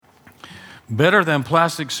Better than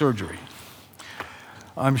plastic surgery.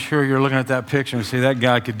 I'm sure you're looking at that picture and say that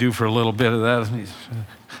guy could do for a little bit of that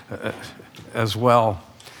as well.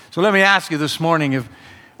 So let me ask you this morning, if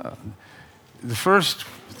the first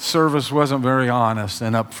service wasn't very honest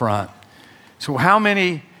and upfront. So how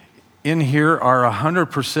many in here are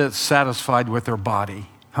 100% satisfied with their body?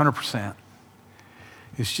 100%.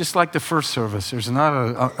 It's just like the first service. There's not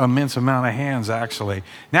an immense amount of hands, actually.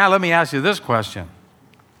 Now let me ask you this question.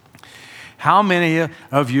 How many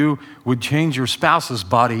of you would change your spouse's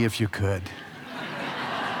body if you could?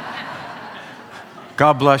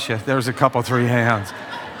 God bless you. There's a couple, 3 hands.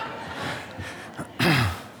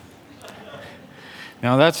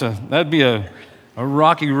 Now that'd be a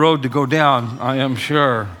rocky road to go down, I am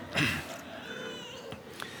sure.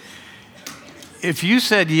 If you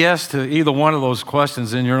said yes to either one of those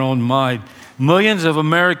questions in your own mind, millions of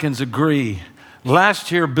Americans agree.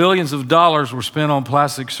 Last year, billions of dollars were spent on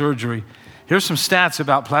plastic surgery. Here's some stats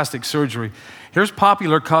about plastic surgery. Here's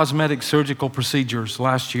popular cosmetic surgical procedures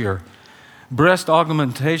last year. Breast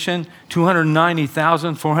augmentation,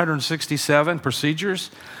 290,467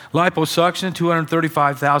 procedures. Liposuction,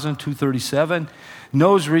 235,237.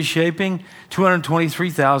 Nose reshaping,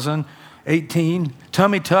 223,018.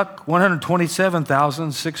 Tummy tuck,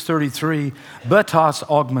 127,633. Buttocks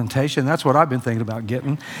augmentation, that's what I've been thinking about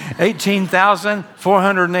getting,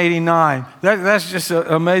 18,489. That's just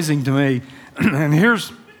amazing to me. And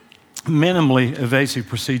here's minimally invasive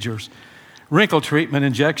procedures. Wrinkle treatment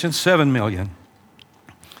injections, 7 million.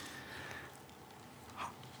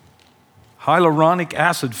 Hyaluronic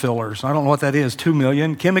acid fillers, I don't know what that is, 2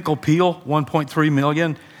 million. Chemical peel, 1.3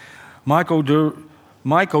 million.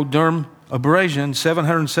 Mycoderm abrasion,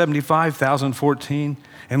 775,014.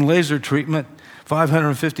 And laser treatment,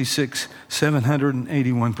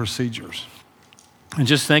 781 procedures. And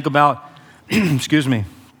just think about,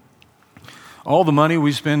 all the money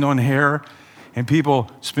we spend on hair and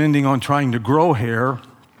people spending on trying to grow hair.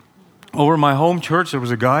 Over my home church, there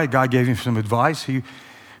was a guy gave him some advice. He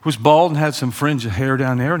was bald and had some fringe of hair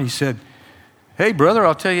down there, and he said, "Hey, brother,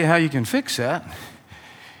 I'll tell you how you can fix that."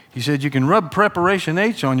 He said, "You can rub Preparation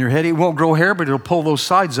H on your head. It won't grow hair, but it'll pull those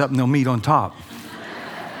sides up and they'll meet on top."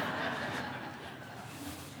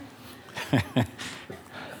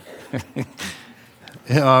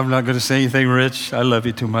 I'm not going to say anything, Rich. I love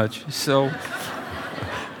you too much. So,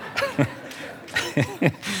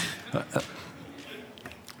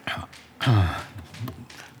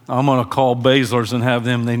 I'm going to call Baszler's and have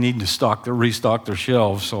them, they need to restock their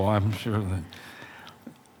shelves, so I'm sure that.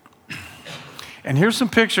 And here's some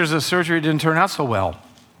pictures of surgery that didn't turn out so well.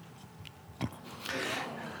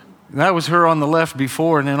 That was her on the left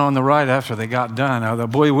before and then on the right after they got done. I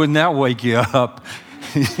thought, boy, wouldn't that wake you up?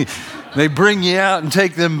 They bring you out and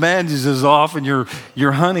take them bandages off, and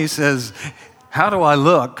your honey says, "How do I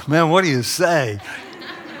look? Man, what do you say?"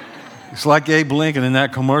 It's like Abe Lincoln in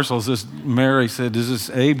that commercial. Mary said, does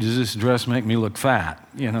this dress make me look fat?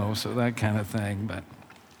 So that kind of thing. But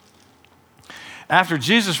after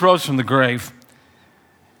Jesus rose from the grave,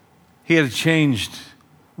 he had a changed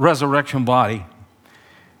resurrection body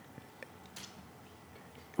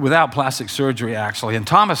without plastic surgery, actually. And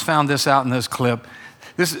Thomas found this out in this clip.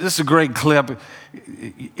 This is a great clip.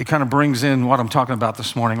 It kind of brings in what I'm talking about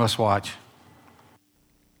this morning. Let's watch.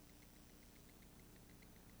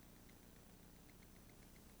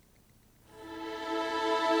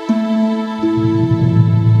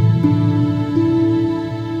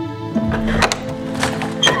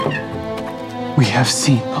 We have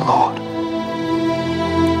seen the Lord.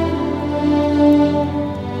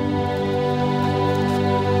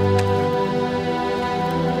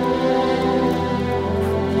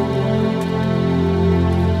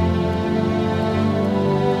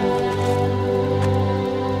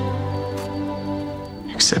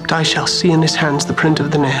 Except I shall see in his hands the print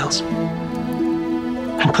of the nails,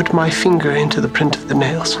 and put my finger into the print of the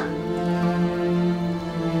nails,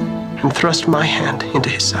 and thrust my hand into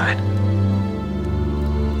his side,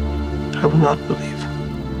 I will not believe.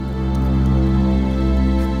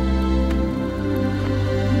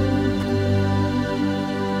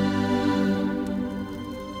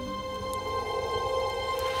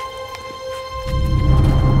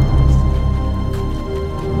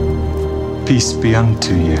 Peace be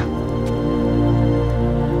unto you.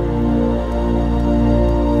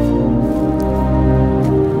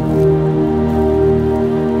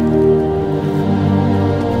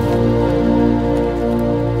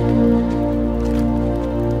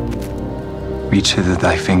 Reach hither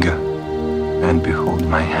thy finger, and behold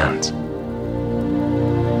my hands.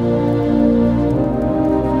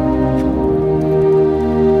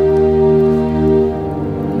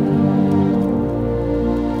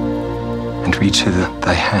 reach hither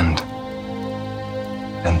thy hand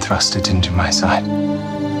and thrust it into my side.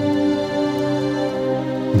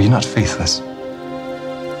 Be not faithless,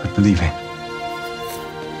 but believing.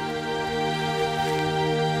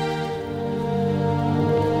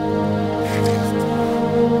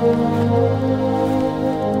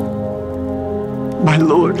 My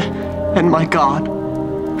Lord and my God.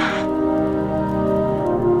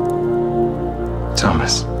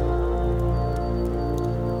 Thomas,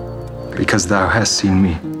 because thou hast seen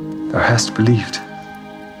me, thou hast believed.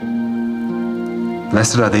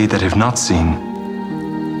 Blessed are they that have not seen,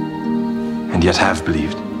 and yet have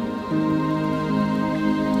believed.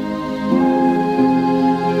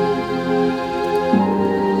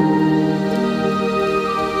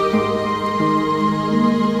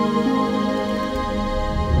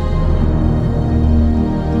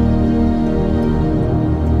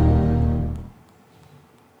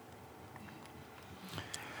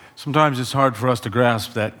 Sometimes it's hard for us to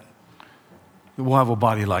grasp that we'll have a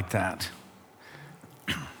body like that.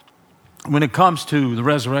 When it comes to the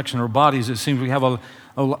resurrection of our bodies, it seems we have a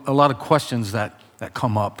lot of questions that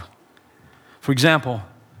come up. For example,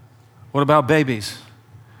 what about babies?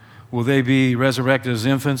 Will they be resurrected as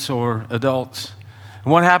infants or adults?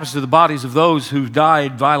 And what happens to the bodies of those who've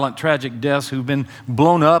died violent, tragic deaths, who've been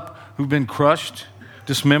blown up, who've been crushed,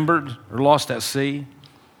 dismembered, or lost at sea?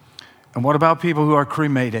 And what about people who are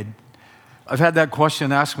cremated? I've had that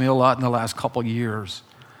question asked me a lot in the last couple of years.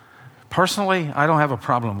 Personally, I don't have a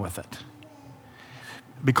problem with it.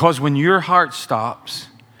 Because when your heart stops,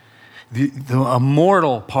 the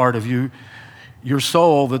immortal part of you, your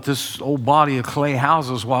soul that this old body of clay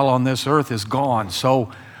houses while on this earth is gone.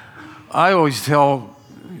 So I always tell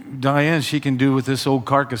Diane she can do with this old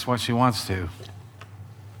carcass what she wants to.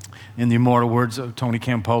 In the immortal words of Tony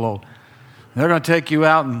Campolo, they're going to take you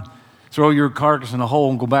out and throw your carcass in a hole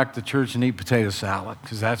and go back to church and eat potato salad,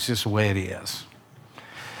 because that's just the way it is.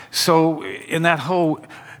 So in that whole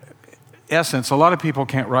essence, a lot of people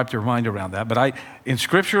can't wrap their mind around that. But in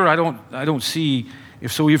Scripture, I don't see.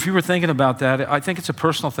 If you were thinking about that, I think it's a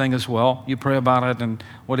personal thing as well. You pray about it and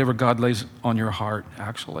whatever God lays on your heart,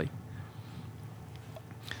 actually.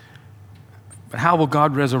 But how will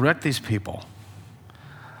God resurrect these people?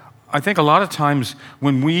 I think a lot of times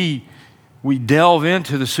when we delve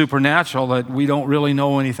into the supernatural that we don't really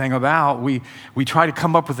know anything about, we try to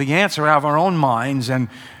come up with the answer out of our own minds, and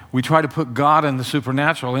we try to put God and the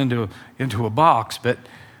supernatural into a box, but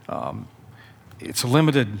it's a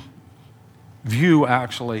limited view,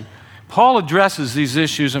 actually. Paul addresses these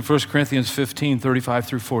issues in 1 Corinthians 15, 35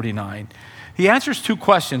 through 49. He answers two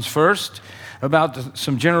questions. First, about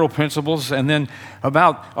some general principles, and then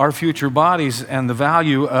about our future bodies and the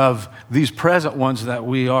value of these present ones that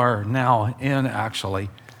we are now in, actually.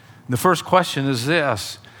 The first question is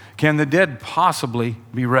this: can the dead possibly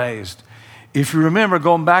be raised? If you remember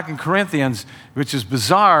going back in Corinthians, which is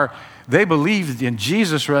bizarre, they believed in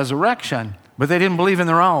Jesus' resurrection, but they didn't believe in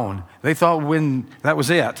their own. They thought when that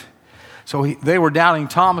was it. So they were doubting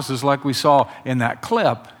Thomas's, like we saw in that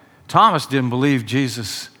clip. Thomas didn't believe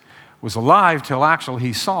Jesus was alive till actually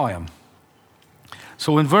he saw him.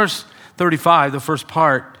 So in verse 35, the first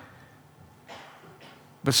part,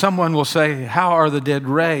 but someone will say, how are the dead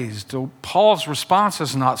raised? So Paul's response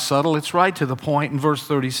is not subtle. It's right to the point. In verse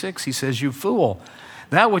 36, he says, you fool,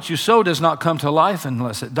 that which you sow does not come to life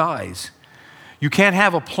unless it dies. You can't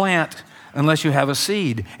have a plant unless you have a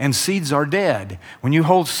seed, and seeds are dead. When you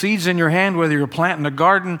hold seeds in your hand, whether you're planting a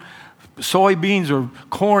garden, soybeans or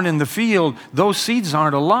corn in the field, those seeds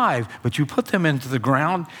aren't alive, but you put them into the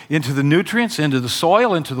ground, into the nutrients, into the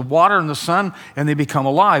soil, into the water and the sun, and they become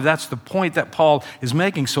alive. That's the point that Paul is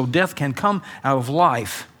making. So death can come out of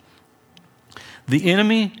life.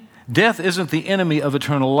 Death isn't the enemy of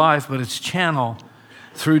eternal life, but its channel.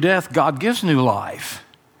 Through death, God gives new life.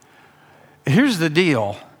 Here's the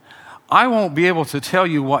deal. I won't be able to tell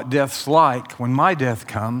you what death's like when my death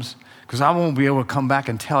comes, because I won't be able to come back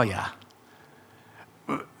and tell you.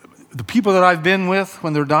 The people that I've been with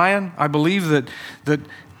when they're dying, I believe that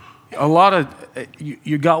a lot of,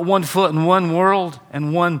 you got one foot in one world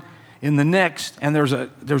and one in the next, and there's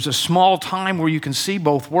a small time where you can see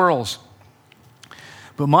both worlds.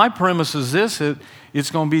 But my premise is this: it's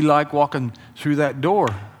going to be like walking through that door.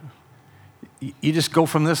 You just go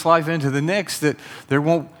from this life into the next. That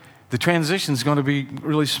the transition's going to be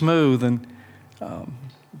really smooth, and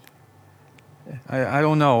I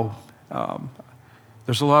don't know.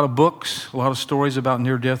 There's a lot of books, a lot of stories about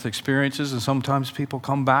near-death experiences, and sometimes people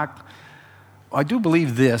come back. I do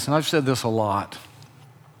believe this, and I've said this a lot.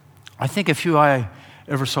 I think if I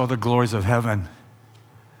ever saw the glories of heaven,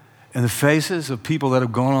 in the faces of people that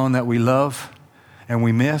have gone on that we love and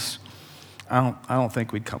we miss, I don't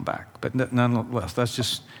think we'd come back. But nonetheless, that's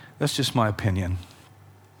just my opinion.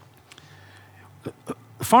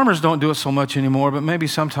 Farmers don't do it so much anymore, but maybe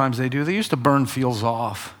sometimes they do. They used to burn fields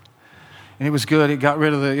off. And it was good. It got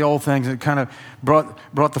rid of the old things. It kind of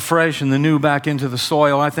brought the fresh and the new back into the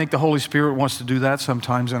soil. I think the Holy Spirit wants to do that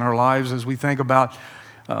sometimes in our lives as we think about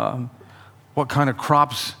what kind of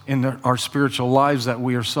crops in our spiritual lives that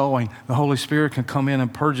we are sowing. The Holy Spirit can come in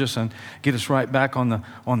and purge us and get us right back on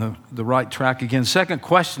the right track again. Second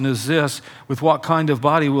question is this: with what kind of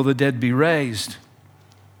body will the dead be raised?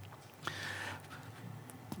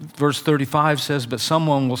 Verse 35 says, but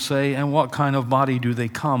someone will say, and what kind of body do they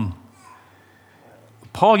come?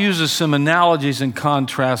 Paul uses some analogies and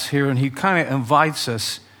contrasts here, and he kind of invites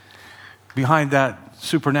us behind that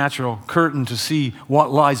supernatural curtain to see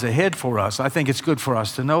what lies ahead for us. I think it's good for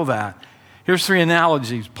us to know that. Here's three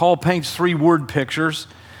analogies. Paul paints three word pictures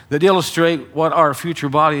that illustrate what our future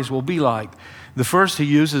bodies will be like. The first he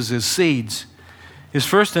uses is seeds. His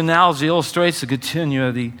first analogy illustrates the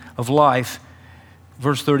continuity of life.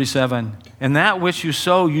 Verse 37, and that which you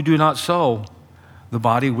sow, you do not sow the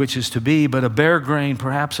body which is to be, but a bare grain,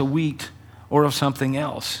 perhaps a wheat, or of something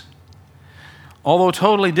else. Although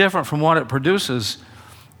totally different from what it produces,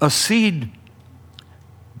 a seed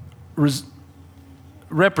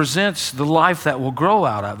represents the life that will grow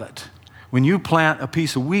out of it. When you plant a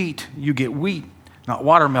piece of wheat, you get wheat, not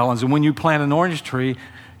watermelons. And when you plant an orange tree,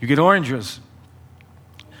 you get oranges,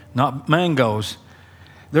 not mangoes.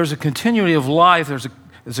 There's a continuity of life.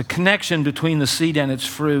 There's a connection between the seed and its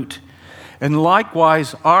fruit. And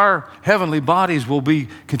likewise, our heavenly bodies will be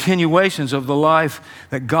continuations of the life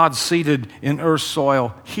that God seeded in earth's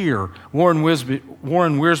soil here. Warren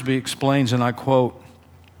Wiersbe explains, and I quote,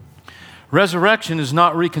 resurrection is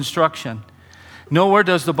not reconstruction. Nowhere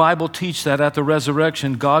does the Bible teach that at the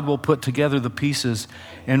resurrection, God will put together the pieces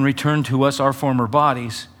and return to us our former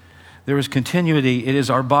bodies. There is continuity, it is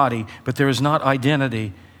our body, but there is not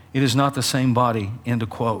identity. It is not the same body, end of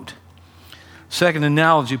quote. Second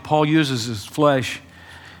analogy Paul uses is flesh.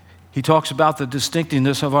 He talks about the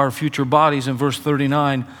distinctiveness of our future bodies in verse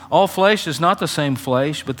 39. All flesh is not the same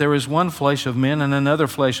flesh, but there is one flesh of men and another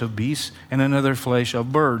flesh of beasts and another flesh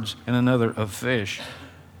of birds and another of fish.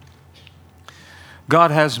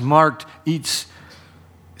 God has marked each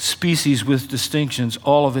species with distinctions,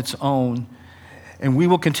 all of its own. And we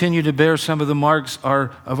will continue to bear some of the marks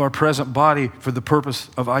of our present body for the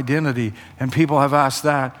purpose of identity. And people have asked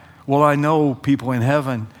that. Well, I know people in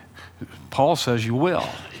heaven. Paul says you will.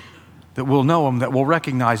 That we'll know them, that we'll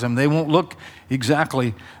recognize them. They won't look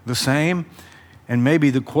exactly the same. And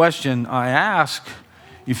maybe the question I ask,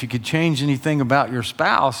 if you could change anything about your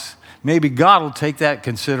spouse, maybe God will take that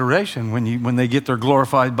consideration when they get their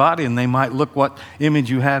glorified body, and they might look what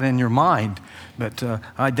image you had in your mind. But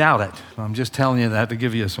I doubt it. I'm just telling you that to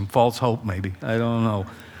give you some false hope, maybe. I don't know.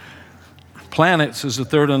 Planets is the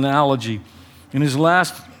third analogy. In his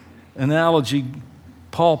last analogy,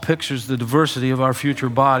 Paul pictures the diversity of our future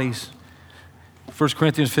bodies. 1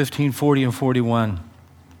 Corinthians 15, 40 and 41.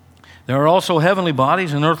 There are also heavenly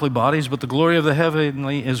bodies and earthly bodies, but the glory of the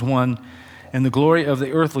heavenly is one, and the glory of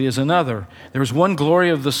the earthly is another. There is one glory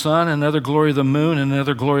of the sun, another glory of the moon, and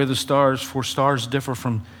another glory of the stars, for stars differ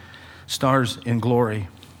from stars in glory.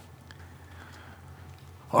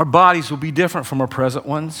 Our bodies will be different from our present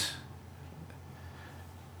ones,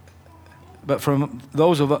 but from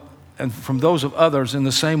those of others in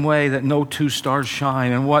the same way that no two stars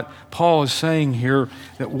shine. And what Paul is saying here,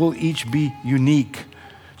 that we'll each be unique.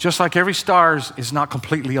 Just like every star is not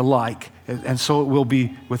completely alike, and so it will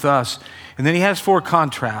be with us. And then he has four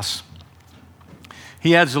contrasts.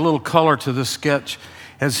 He adds a little color to the sketch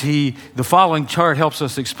as the following chart helps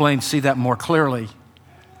us see that more clearly.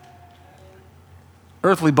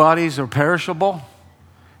 Earthly bodies are perishable,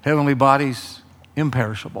 heavenly bodies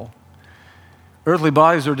imperishable. Earthly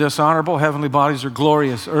bodies are dishonorable, heavenly bodies are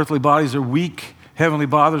glorious. Earthly bodies are weak, heavenly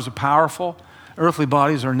bodies are powerful. Earthly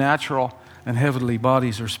bodies are natural, and heavenly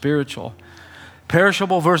bodies are spiritual.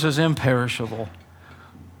 Perishable versus imperishable.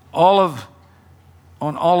 On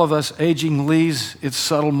all of us, aging leaves its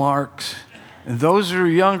subtle marks. And those who are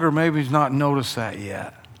younger maybe not noticed that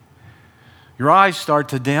yet. Your eyes start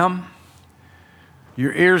to dim.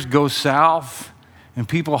 Your ears go south. And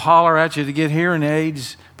people holler at you to get hearing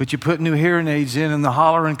aids, but you put new hearing aids in and the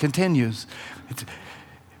hollering continues.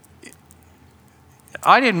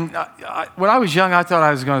 When I was young, I thought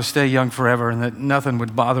I was going to stay young forever and that nothing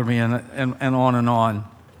would bother me and on and on.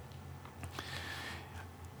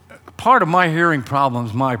 part of my hearing problem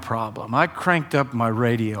is my problem. I cranked up my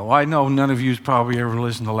radio. I know none of you probably ever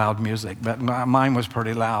listened to loud music, but mine was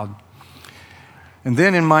pretty loud. And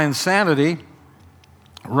then in my insanity,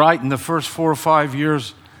 right in the first 4 or 5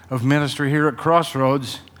 years of ministry here at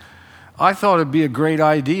Crossroads, I thought it'd be a great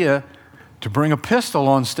idea to bring a pistol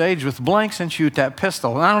on stage with blanks and shoot that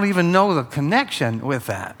pistol. And I don't even know the connection with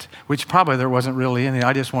that, which probably there wasn't really any.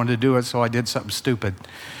 I just wanted to do it, so I did something stupid.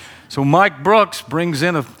 So Mike Brooks brings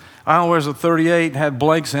in I don't know, where's a 38, had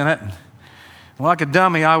blanks in it. And like a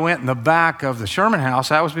dummy, I went in the back of the Sherman House.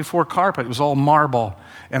 That was before carpet. It was all marble.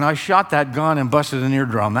 And I shot that gun and busted an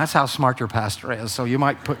eardrum. That's how smart your pastor is. So you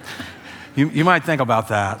might you might think about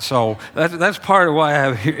that. So that's part of why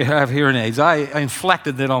I have hearing aids. I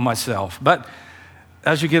inflicted it on myself. But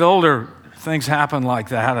as you get older, things happen like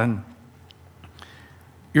that. And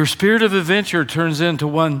your spirit of adventure turns into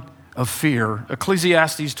one of fear.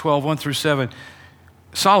 Ecclesiastes 12, 1 through 7.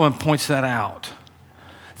 Solomon points that out.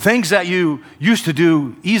 Things that you used to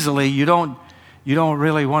do easily, you don't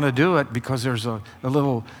really want to do it because there's a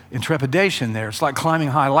little intrepidation there. It's like climbing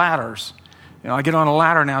high ladders. I get on a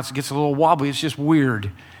ladder now, it gets a little wobbly. It's just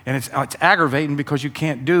weird. And it's aggravating because you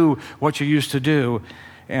can't do what you used to do.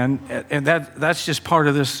 And that's just part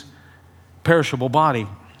of this perishable body.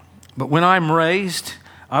 But when I'm raised,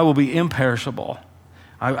 I will be imperishable.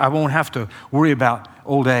 I won't have to worry about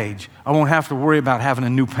old age. I won't have to worry about having a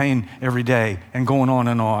new pain every day and going on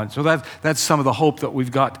and on. So that's some of the hope that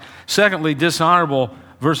we've got. Secondly, dishonorable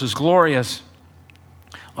versus glorious.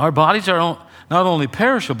 Our bodies are not only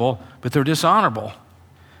perishable, but they're dishonorable.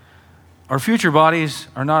 Our future bodies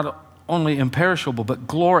are not only imperishable, but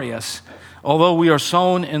glorious. Although we are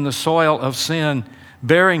sown in the soil of sin,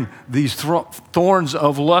 bearing these thorns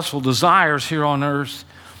of lustful desires here on earth,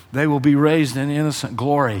 they will be raised in innocent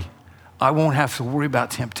glory. I won't have to worry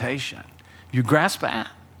about temptation. You grasp that?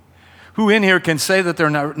 Who in here can say that they're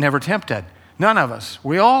never tempted? None of us.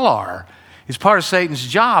 We all are. It's part of Satan's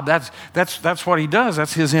job. That's what he does.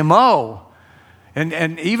 That's his MO.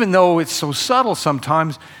 And even though it's so subtle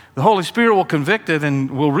sometimes, the Holy Spirit will convict it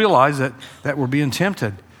and we'll realize that we're being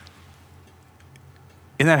tempted.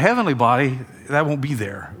 In that heavenly body, that won't be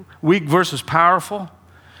there. Weak versus powerful.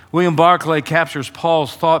 William Barclay captures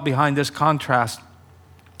Paul's thought behind this contrast,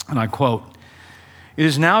 and I quote, "It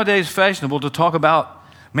is nowadays fashionable to talk about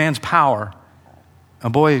man's power."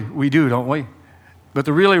 And boy, we do, don't we? But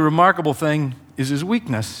the really remarkable thing is his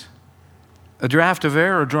weakness. A draught of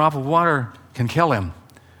air or a drop of water can kill him.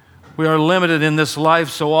 We are limited in this life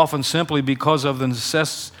so often simply because of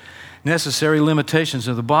the necessary limitations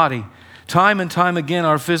of the body. Time and time again,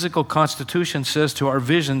 our physical constitution says to our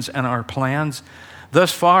visions and our plans,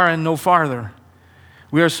 "Thus far and no farther."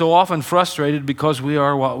 We are so often frustrated because we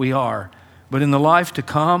are what we are. But in the life to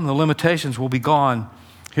come, the limitations will be gone.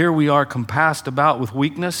 Here we are compassed about with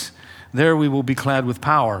weakness. There we will be clad with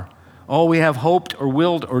power. All we have hoped or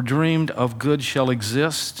willed or dreamed of good shall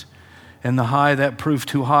exist. And the high that proved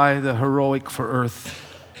too high, the heroic for earth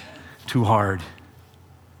too hard.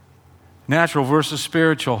 Natural versus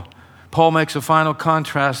spiritual. Paul makes a final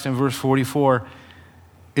contrast in verse 44.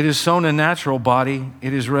 It is sown a natural body,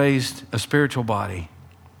 it is raised a spiritual body.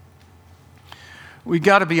 We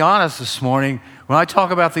got to be honest this morning. When I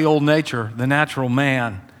talk about the old nature, the natural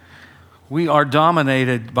man, we are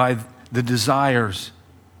dominated by the desires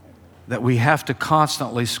that we have to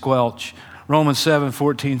constantly squelch. Romans 7,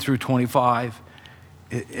 14 through 25.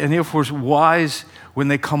 And if we're wise, when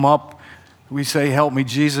they come up, we say, "Help me,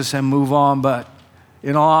 Jesus," and move on. But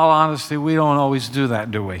in all honesty, we don't always do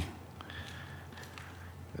that, do we?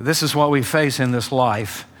 This is what we face in this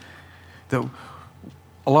life. That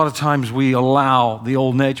a lot of times we allow the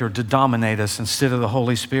old nature to dominate us instead of the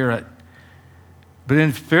Holy Spirit. But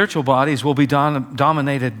in spiritual bodies, we'll be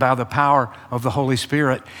dominated by the power of the Holy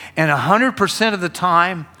Spirit. And 100% of the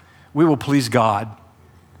time, we will please God.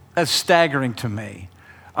 That's staggering to me.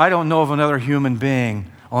 I don't know of another human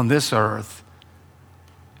being on this earth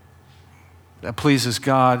that pleases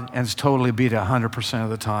God and is totally beat 100% of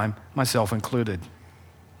the time, myself included.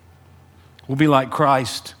 We'll be like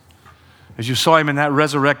Christ. As you saw him in that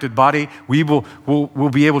resurrected body, we'll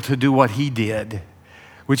be able to do what he did,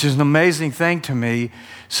 which is an amazing thing to me.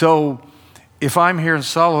 So if I'm here in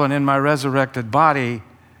Sullivan in my resurrected body,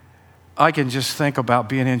 I can just think about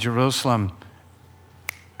being in Jerusalem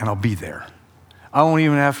and I'll be there. I won't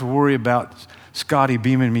even have to worry about Scotty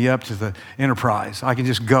beaming me up to the Enterprise. I can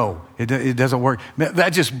just go. It doesn't work. That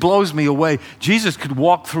just blows me away. Jesus could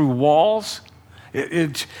walk through walls.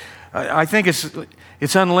 I think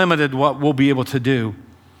it's unlimited what we'll be able to do.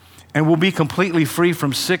 And we'll be completely free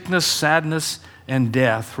from sickness, sadness, and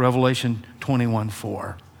death. Revelation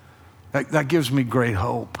 21:4. That gives me great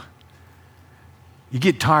hope. You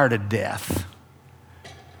get tired of death.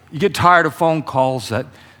 You get tired of phone calls that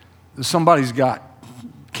somebody's got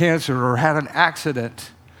cancer or had an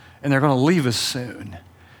accident and they're going to leave us soon.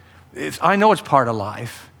 I know it's part of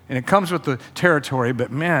life and it comes with the territory,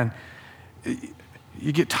 but man,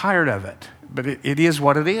 you get tired of it. But it is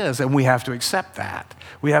what it is, and we have to accept that.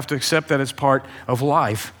 We have to accept that it's part of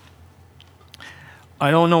life.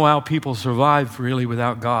 I don't know how people survive really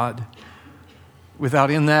without God,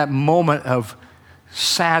 without in that moment of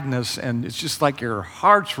sadness, and it's just like your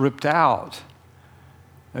heart's ripped out.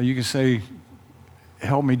 Now you can say,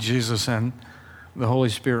 help me, Jesus, and the Holy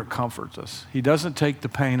Spirit comforts us. He doesn't take the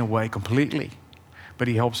pain away completely, but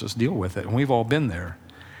he helps us deal with it, and we've all been there.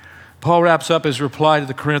 Paul wraps up his reply to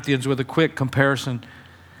the Corinthians with a quick comparison,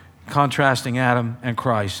 contrasting Adam and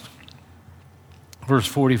Christ. Verse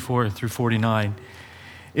 44 through 49.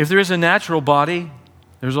 If there is a natural body,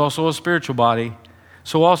 there's also a spiritual body.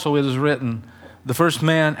 So also it is written, the first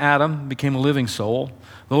man, Adam, became a living soul.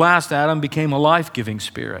 The last Adam became a life-giving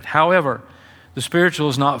spirit. However, the spiritual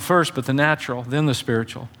is not first, but the natural, then the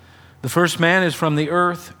spiritual. The first man is from the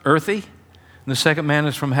earth, earthy, and the second man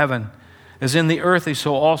is from heaven. As in the earthy,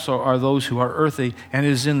 so also are those who are earthy, and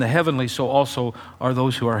as in the heavenly, so also are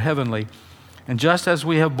those who are heavenly. And just as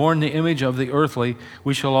we have borne the image of the earthly,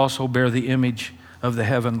 we shall also bear the image of the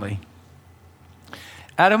heavenly.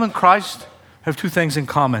 Adam and Christ have two things in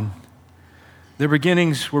common. Their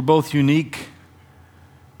beginnings were both unique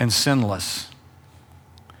and sinless.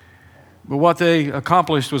 But what they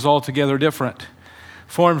accomplished was altogether different.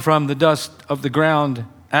 Formed from the dust of the ground,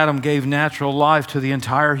 Adam gave natural life to the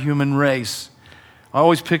entire human race. I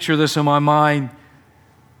always picture this in my mind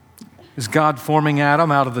as God forming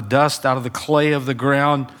Adam out of the dust, out of the clay of the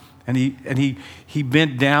ground, and he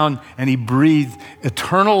bent down and he breathed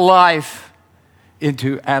eternal life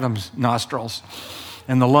into Adam's nostrils.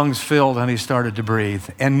 And the lungs filled and he started to breathe.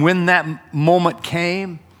 And when that moment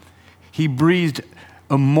came, he breathed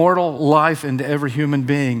immortal life into every human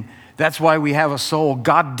being. That's why we have a soul.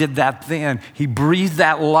 God did that then. He breathed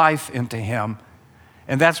that life into him.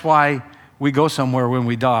 And that's why we go somewhere when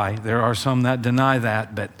we die. There are some that deny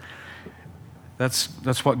that, but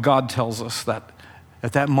that's what God tells us, that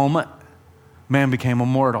at that moment, man became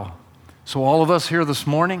immortal. So all of us here this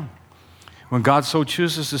morning, when God so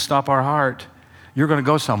chooses to stop our heart, you're going to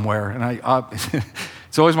go somewhere. And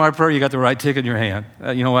it's always my prayer you got the right ticket in your hand.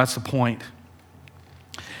 That's the point.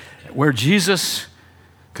 Where Jesus,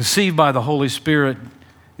 conceived by the Holy Spirit,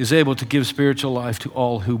 is able to give spiritual life to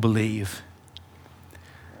all who believe.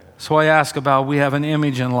 So I ask about, we have an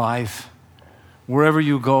image in life. Wherever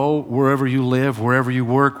you go, wherever you live, wherever you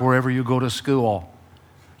work, wherever you go to school,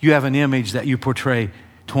 you have an image that you portray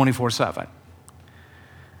 24/7.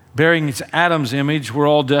 Bearing Adam's image, we're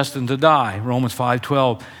all destined to die, Romans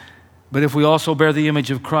 5:12. But if we also bear the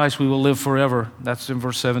image of Christ, we will live forever. That's in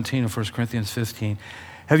verse 17 of 1 Corinthians 15.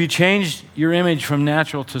 Have you changed your image from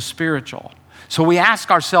natural to spiritual? So we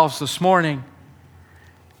ask ourselves this morning,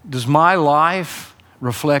 does my life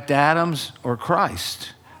reflect Adam's or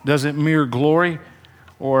Christ? Does it mirror glory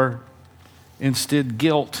or instead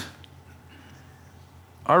guilt?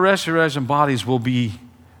 Our resurrection bodies will be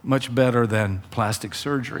much better than plastic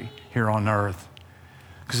surgery here on earth.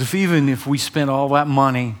 Because even if we spent all that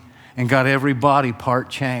money and got every body part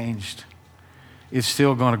changed, it's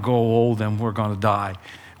still going to go old and we're going to die.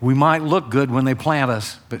 We might look good when they plant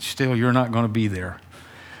us, but still you're not going to be there.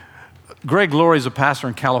 Greg Laurie is a pastor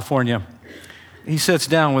in California. He sits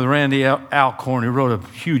down with Randy Alcorn, who wrote a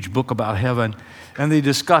huge book about heaven, and they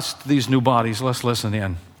discussed these new bodies. Let's listen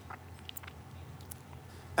in.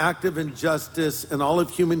 Active injustice in all of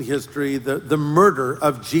human history, the murder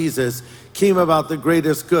of Jesus came about the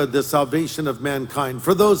greatest good, the salvation of mankind.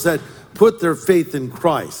 For those that put their faith in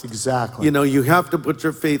Christ. Exactly. You have to put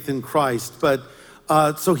your faith in Christ. But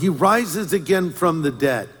so he rises again from the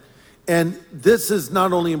dead. And this is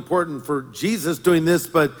not only important for Jesus doing this,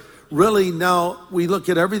 but really now we look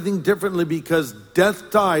at everything differently because death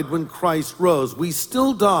died when Christ rose. We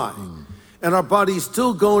still die and our bodies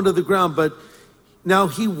still go into the ground, but now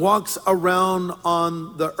he walks around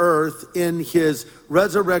on the earth in his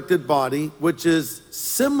resurrected body, which is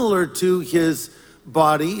similar to his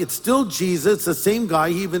body. It's still Jesus, the same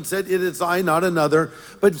guy. He even said, "It is I, not another."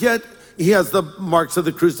 But yet he has the marks of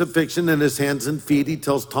the crucifixion in his hands and feet. He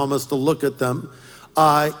tells Thomas to look at them.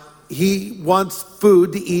 He wants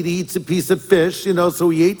food to eat. He eats a piece of fish, so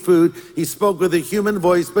he ate food. He spoke with a human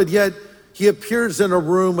voice, but yet he appears in a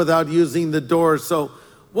room without using the door. So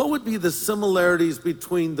what would be the similarities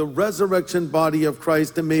between the resurrection body of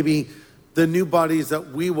Christ and maybe the new bodies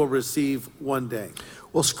that we will receive one day?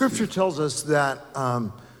 Well, Scripture tells us that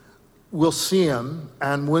we'll see him,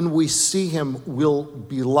 and when we see him, we'll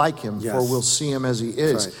be like him, Yes. for we'll see him as he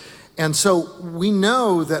is. Right. And so we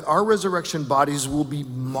know that our resurrection bodies will be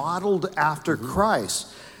modeled after Christ.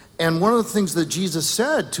 And one of the things that Jesus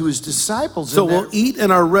said to his disciples... So we'll eat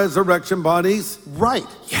in our resurrection bodies? Right.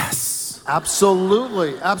 Yes.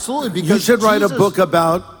 Absolutely. Absolutely. Because You should write a Jesus- book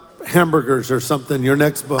about hamburgers or something, your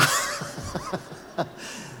next book.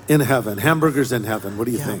 In heaven, hamburgers in heaven. What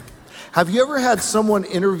do you think? Have you ever had someone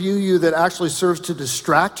interview you that actually serves to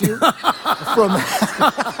distract you from...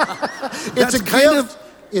 That's It's a kind gift.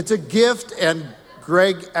 It's a gift, and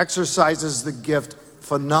Greg exercises the gift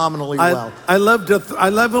phenomenally well. I love it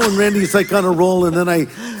when Randy's like on a roll and then I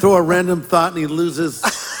throw a random thought and he loses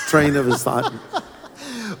train of his thought.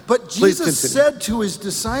 But Please Jesus continue. said to his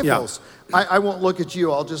disciples, I won't look at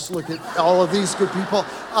you, I'll just look at all of these good people.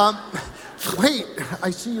 Wait,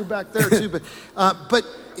 I see you back there too, but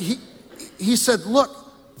he said,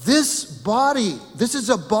 look, this body, this is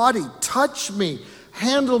a body, touch me,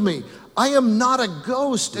 handle me. I am not a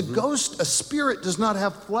ghost. A ghost, a spirit, does not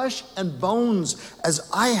have flesh and bones as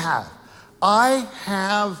I have. I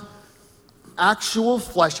have actual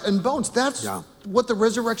flesh and bones. That's what the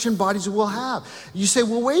resurrection bodies will have. You say,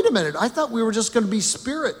 well, wait a minute. I thought we were just going to be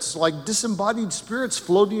spirits, like disembodied spirits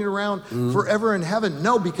floating around forever in heaven.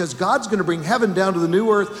 No, because God's going to bring heaven down to the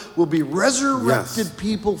new earth. We'll be resurrected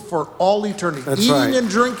people for all eternity. That's Eating right. and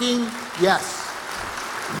drinking, yes.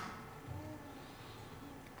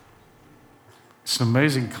 It's an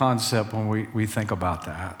amazing concept when we think about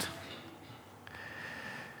that.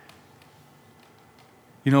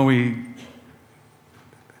 You know,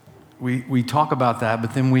 we talk about that,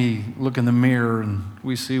 but then we look in the mirror and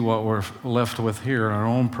we see what we're left with here in our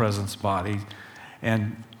own presence body.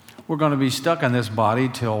 And we're going to be stuck in this body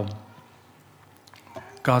till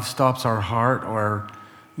God stops our heart or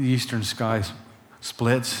the eastern sky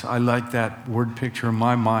splits. I like that word picture in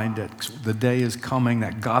my mind that the day is coming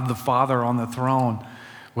that God the Father on the throne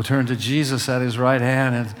will turn to Jesus at his right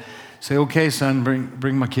hand and say, okay, son,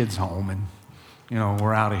 bring my kids home. And, you know,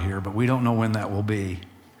 we're out of here. But we don't know when that will be.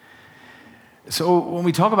 So when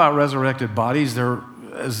we talk about resurrected bodies, they're,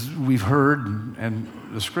 as we've heard and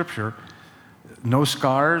the scripture, no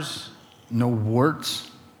scars, no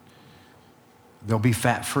warts. They'll be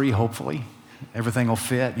fat-free, hopefully. Everything will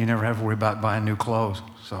fit. You never have to worry about buying new clothes.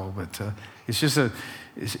 So, but it's just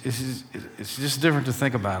different to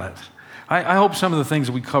think about it. I hope some of the things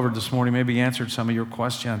that we covered this morning maybe answered some of your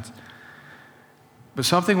questions. But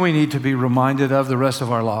something we need to be reminded of the rest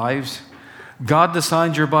of our lives. God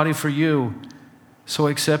designed your body for you, so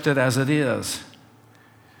accept it as it is.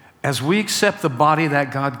 As we accept the body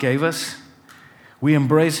that God gave us, we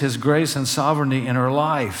embrace his grace and sovereignty in our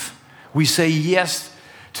life. We say yes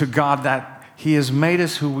to God that he has made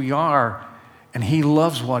us who we are, and he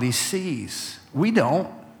loves what he sees. We don't,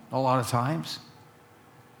 a lot of times.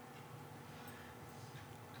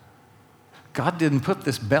 God didn't put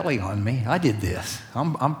this belly on me. I did this.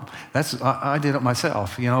 I did it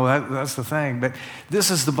myself. You know, that's the thing. But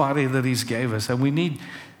this is the body that he's gave us, and we need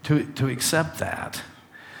to accept that.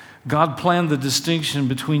 God planned the distinction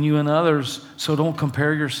between you and others, so don't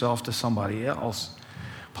compare yourself to somebody else.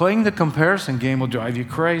 Playing the comparison game will drive you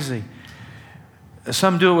crazy.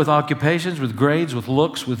 Some do it with occupations, with grades, with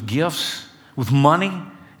looks, with gifts, with money.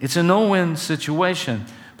 It's a no-win situation.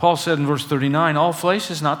 Paul said in verse 39, all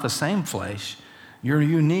flesh is not the same flesh. You're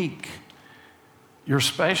unique. You're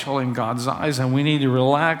special in God's eyes, and we need to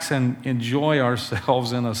relax and enjoy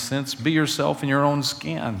ourselves in a sense. Be yourself in your own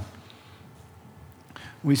skin.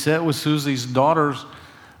 We sat with Susie's daughters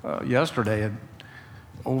yesterday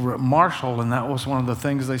over at Marshall, and that was one of the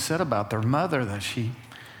things they said about their mother that she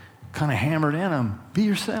kind of hammered in them. Be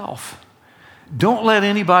yourself. Don't let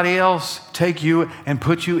anybody else take you and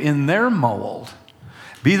put you in their mold.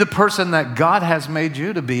 Be the person that God has made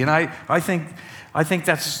you to be. And I think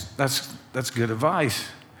that's good advice.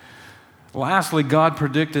 Lastly, God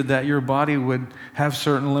predicted that your body would have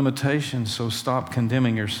certain limitations, so stop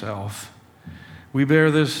condemning yourself. We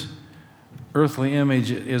bear this earthly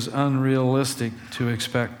image. It is unrealistic to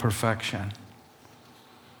expect perfection.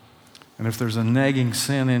 And if there's a nagging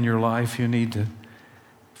sin in your life, you need to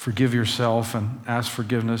forgive yourself and ask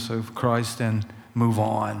forgiveness of Christ and move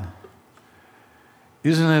on.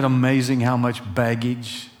 Isn't it amazing how much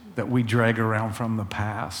baggage that we drag around from the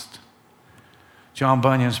past? John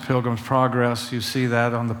Bunyan's Pilgrim's Progress, you see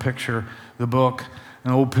that on the picture, the book.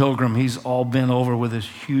 An old pilgrim, he's all bent over with this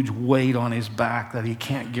huge weight on his back that he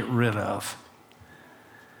can't get rid of.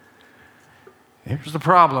 Here's the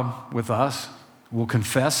problem with us. We'll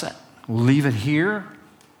confess it. We'll leave it here.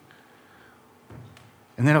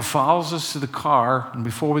 And then it follows us to the car, and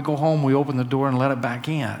before we go home, we open the door and let it back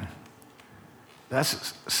in.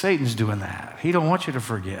 Satan's doing that. He don't want you to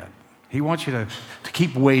forget. He wants you to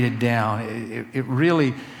keep weighted down. It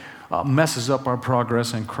really messes up our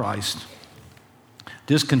progress in Christ.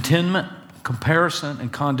 Discontentment, comparison,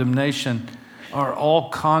 and condemnation are all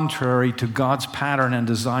contrary to God's pattern and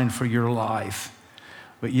design for your life.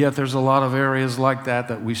 But yet there's a lot of areas like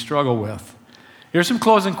that we struggle with. Here's some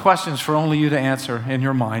closing questions for only you to answer in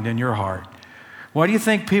your mind and your heart. Why do you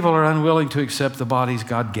think people are unwilling to accept the bodies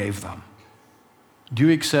God gave them? Do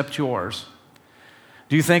you accept yours?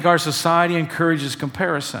 Do you think our society encourages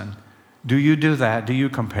comparison? Do you do that? Do you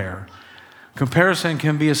compare? Comparison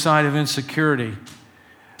can be a sign of insecurity.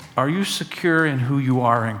 Are you secure in who you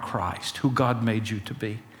are in Christ, who God made you to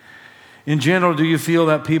be? In general, do you feel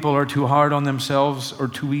that people are too hard on themselves or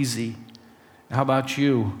too easy? How about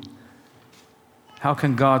you? How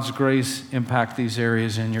can God's grace impact these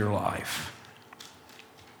areas in your life?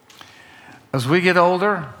 As we get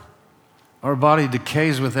older, our body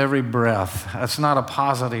decays with every breath. That's not a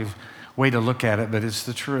positive way to look at it, but it's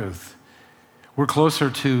the truth. We're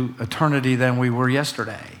closer to eternity than we were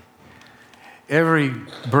yesterday. Every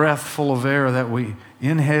breath full of air that we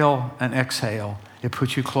inhale and exhale, it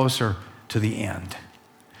puts you closer to the end.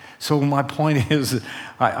 So my point is,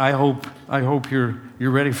 I hope you're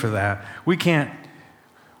ready for that. We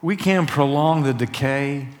can prolong the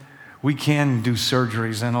decay. We can do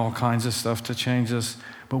surgeries and all kinds of stuff to change us,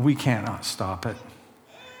 but we cannot stop it.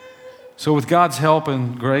 So with God's help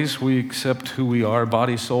and grace, we accept who we are,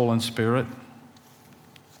 body, soul, and spirit.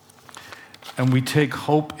 And we take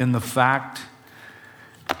hope in the fact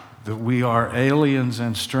that we are aliens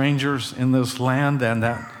and strangers in this land, and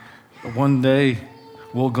that one day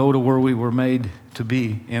we'll go to where we were made to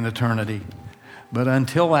be in eternity. But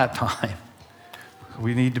until that time,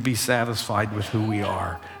 we need to be satisfied with who we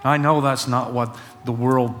are. I know that's not what the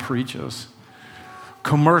world preaches.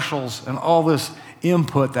 Commercials and all this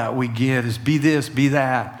input that we get is be this, be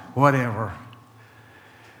that, whatever.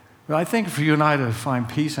 But I think for you and I to find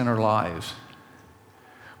peace in our lives,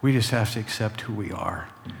 we just have to accept who we are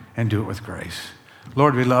and do it with grace.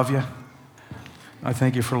 Lord, we love you. I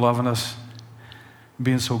thank you for loving us,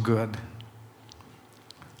 being so good.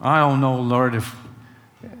 I don't know, Lord, if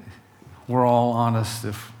we're all honest,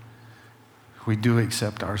 if we do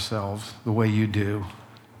accept ourselves the way you do.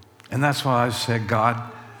 And that's why I said, God,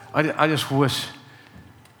 I just wish,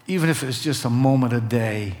 even if it's just a moment a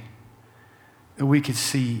day, that we could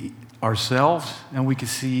see ourselves and we could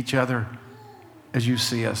see each other as you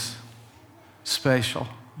see us. Special,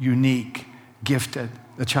 unique, gifted,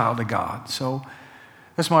 the child of God. So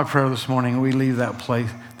that's my prayer this morning. We leave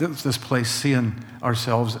this place seeing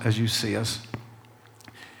ourselves as you see us.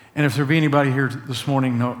 And if there be anybody here this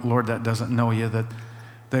morning, Lord, that doesn't know you, that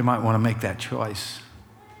they might want to make that choice.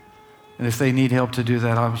 And if they need help to do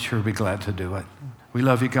that, I'm sure be glad to do it. We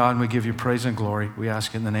love you, God, and we give you praise and glory. We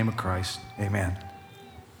ask in the name of Christ. Amen.